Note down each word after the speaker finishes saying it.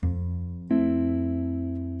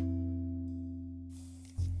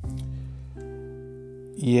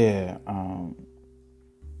Yeah,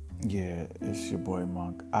 it's your boy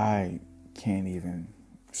Monk. I can't even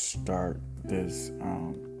start this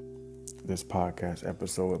podcast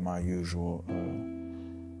episode with my usual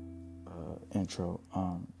intro,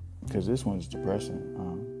 because this one's depressing.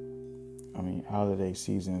 Holiday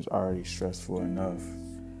season is already stressful enough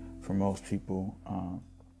for most people,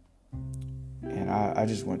 and I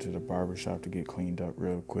just went to the barbershop to get cleaned up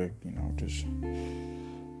real quick, just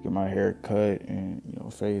get my hair cut and,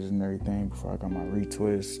 fades and everything before I got my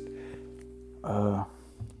retwist.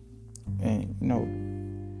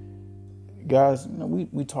 Guys,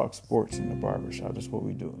 we talk sports in the barbershop. That's what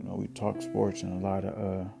we do. We talk sports and a lot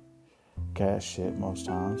of cash shit most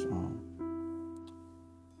times.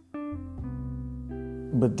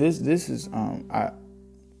 But this is I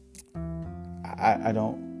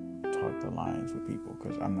don't talk the Lions with people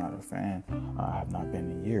because I'm not a fan. I have not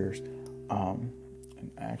been in years. And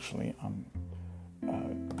actually,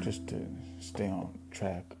 just to stay on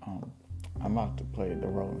track, I'm out to play the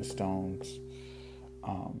Rolling Stones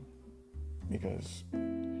because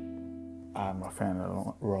I'm a fan of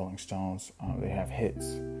the Rolling Stones. They have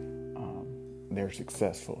hits. They're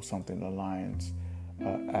successful, something the Lions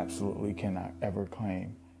absolutely cannot ever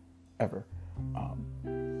claim, ever.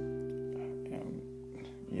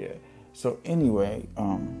 So anyway,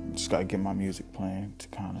 just gotta get my music playing to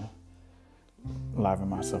kind of liven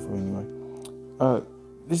myself up anyway.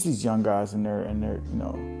 This is young guys and they're I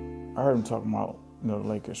heard them talking about the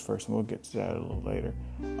Lakers first, and we'll get to that a little later.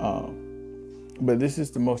 But this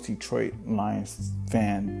is the most Detroit Lions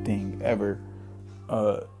fan thing ever.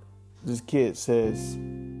 This kid says,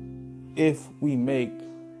 if we make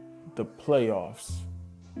the playoffs,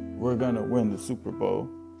 we're gonna win the Super Bowl.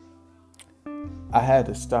 I had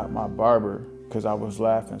to stop my barber because I was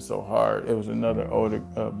laughing so hard. It was another older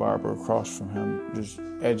barber across from him, just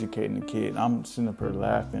educating the kid. I'm sitting up here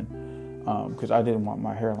laughing because I didn't want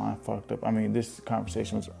my hairline fucked up. This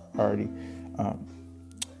conversation was already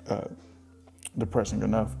depressing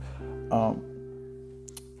enough.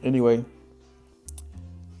 Anyway,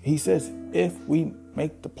 he says, if we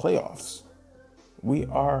make the playoffs, we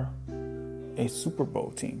are a Super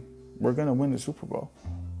Bowl team. We're going to win the Super Bowl.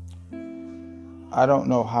 I don't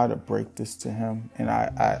know how to break this to him, and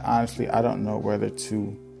I honestly, I don't know whether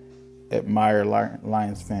to admire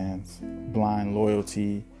Lions fans' blind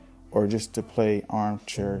loyalty or just to play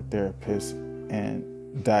armchair therapist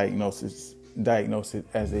and diagnose it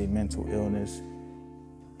as a mental illness.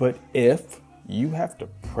 But if you have to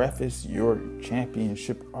preface your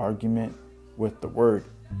championship argument with the word,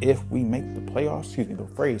 if we make the playoffs, the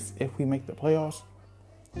phrase, if we make the playoffs,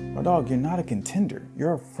 my dog, you're not a contender.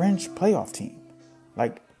 You're a fringe playoff team.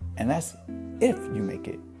 And that's if you make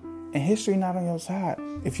it. And history not on your side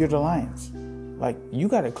if you're the Lions. You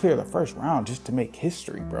got to clear the first round just to make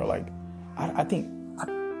history, bro. I think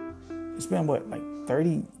it's been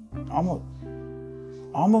 30,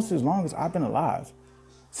 almost as long as I've been alive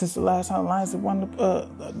since the last time the Lions have won got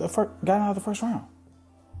out of the first round.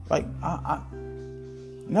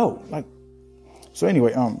 So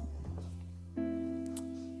anyway,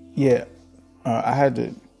 I had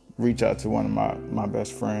to reach out to one of my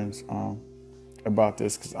best friends about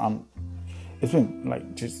this because it's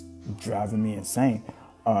been just driving me insane.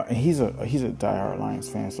 And he's a diehard Lions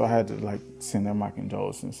fan, so I had to send them my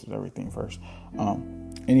condolences and everything first.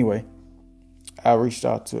 Anyway, I reached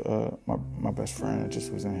out to my best friend. I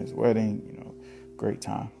just was in his wedding, great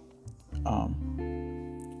time.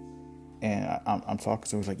 And I'm talking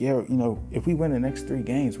to him. He's like, yeah, if we win the next 3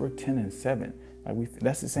 games, we're 10-7.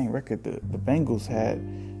 That's the same record the Bengals had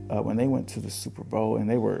when they went to the Super Bowl, and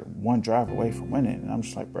they were 1 drive away from winning. And I'm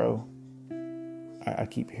just like, bro, I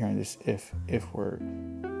keep hearing this. If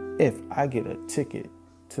I get a ticket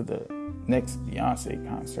to the next Beyonce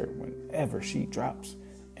concert whenever she drops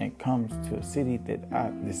and comes to a city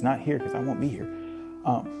that's not here because I won't be here.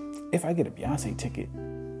 If I get a Beyonce ticket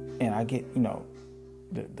and I get the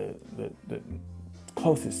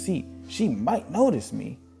closest seat, she might notice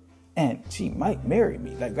me. And she might marry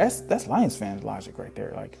me. That's Lions fans' logic right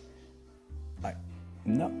there.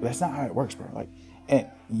 No, that's not how it works, bro. And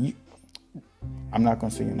I'm not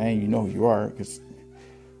gonna say your name. You know who you are because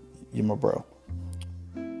you're my bro.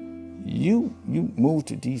 You moved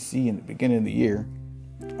to DC in the beginning of the year.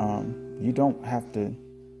 You don't have to.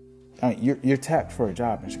 You're tapped for a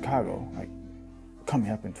job in Chicago, coming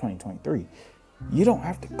up in 2023. You don't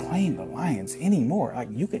have to claim the Lions anymore.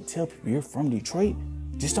 You can tell people you're from Detroit.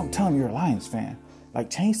 Just don't tell them you're a Lions fan.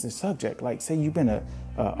 Change the subject. Say you've been a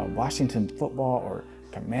Washington football or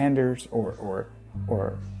Commanders or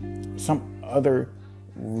some other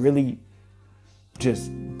really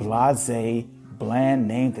just blasé bland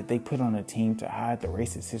name that they put on a team to hide the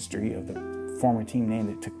racist history of the former team name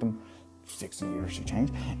that took them 60 years to change.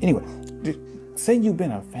 Anyway, say you've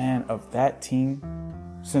been a fan of that team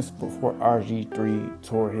since before RG3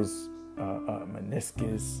 tore his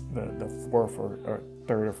meniscus the fourth or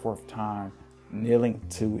third or fourth time, kneeling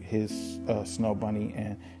to his snow bunny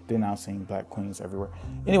and denouncing black queens everywhere.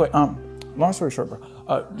 Anyway, long story short, bro,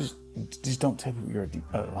 just don't tell people you're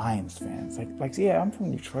a Lions fan. It's like, yeah, I'm from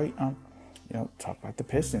Detroit. Talk like the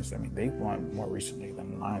Pistons. I mean, they won more recently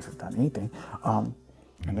than the Lions have done anything.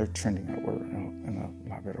 And they're trending upward in a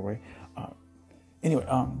lot better way. Anyway,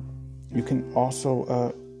 you can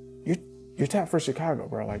also you're tapped for Chicago,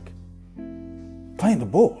 bro. Like playing the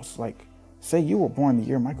Bulls. Like, say you were born the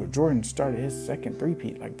year Michael Jordan started his second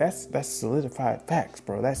three-peat. Like that's solidified facts,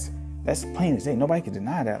 bro. That's plain as day. Nobody can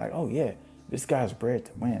deny that. Like, oh yeah, this guy's bred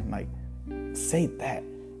to win. Like, say that. You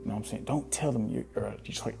know what I'm saying? Don't tell them you're a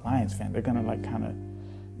Detroit Lions fan. They're gonna like kind of,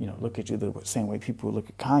 look at you the same way people look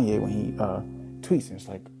at Kanye when he tweets, and it's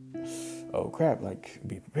like, oh crap, like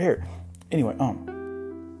be prepared. Anyway,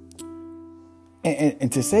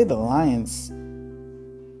 and to say the Lions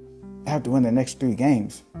have to win the next 3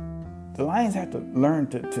 games, the Lions have to learn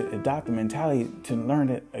to adopt the mentality to learn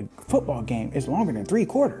that a football game is longer than 3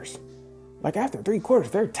 quarters. Like after 3 quarters,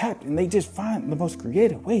 they're tapped and they just find the most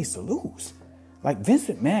creative ways to lose. Like Vince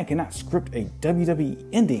McMahon cannot script a WWE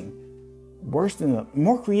ending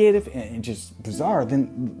more creative and just bizarre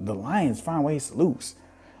than the Lions find ways to lose.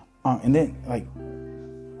 And then like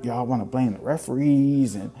y'all want to blame the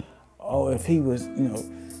referees and if he was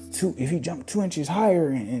if he jumped 2 inches higher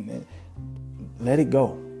and let it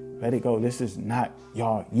go. This is not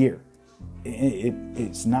y'all year.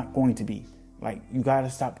 It's not going to be. Like, you got to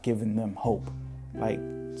stop giving them hope. Like,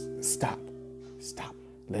 stop.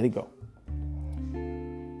 Let it go.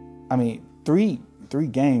 I mean, three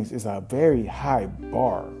games is a very high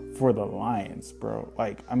bar for the Lions, bro.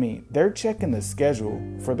 Like, I mean, they're checking the schedule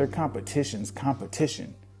for their competition's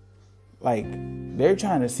competition. Like, they're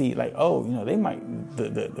trying to see, like, they might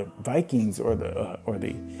the Vikings or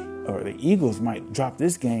the Eagles might drop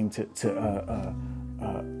this game to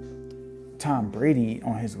Tom Brady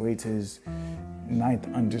on his way to his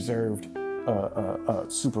 9th undeserved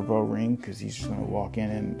Super Bowl ring, because he's just going to walk in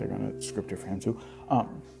and they're going to script it for him too.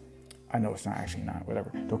 I know it's not actually 9,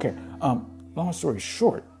 whatever. Don't care. Long story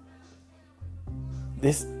short,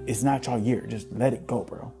 this is not y'all year. Just let it go,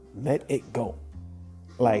 bro. Let it go.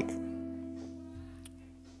 Like,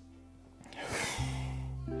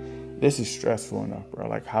 this is stressful enough, bro.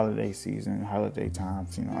 Like holiday season, holiday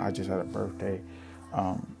times. I just had a birthday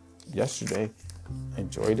yesterday.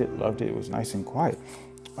 Enjoyed it, loved it. It was nice and quiet.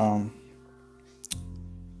 And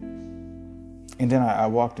then I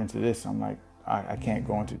walked into this. I'm like, I can't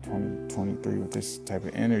go into 2023 with this type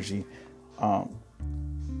of energy. And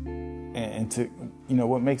to,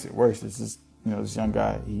 what makes it worse is this, this young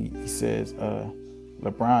guy, he says,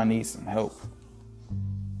 LeBron needs some help.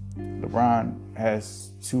 LeBron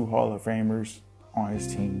has 2 Hall of Famers on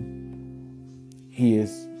his team. He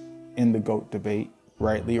is in the GOAT debate,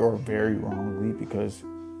 rightly or very wrongly, because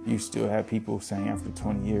you still have people saying after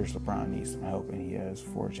 20 years LeBron needs some help, and he has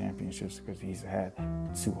 4 championships because he's had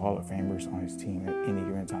 2 Hall of Famers on his team at any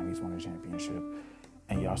given time he's won a championship.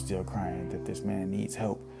 And y'all still crying that this man needs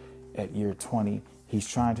help. At year 20, he's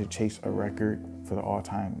trying to chase a record for the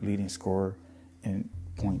all-time leading scorer in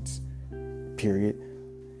points, period,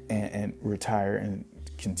 and retire and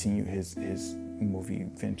continue his movie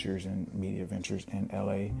ventures and media ventures in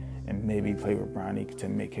LA, and maybe play with Bronny to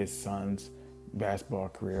make his son's basketball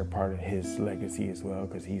career part of his legacy as well,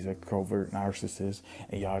 because he's a covert narcissist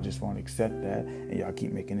and y'all just won't accept that, and y'all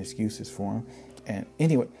keep making excuses for him. And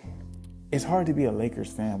anyway, it's hard to be a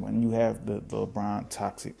Lakers fan when you have the LeBron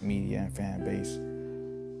toxic media and fan base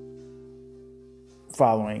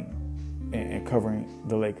following and covering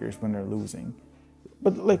the Lakers when they're losing.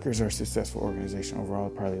 But the Lakers are a successful organization overall,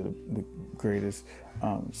 probably the greatest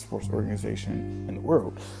sports organization in the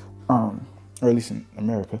world, or at least in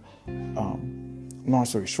America. Long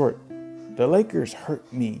story short, the Lakers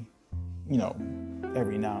hurt me,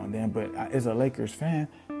 every now and then. But as a Lakers fan,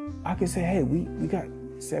 I can say, hey, we got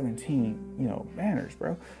 17, banners,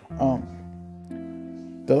 bro.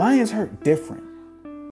 The Lions hurt different.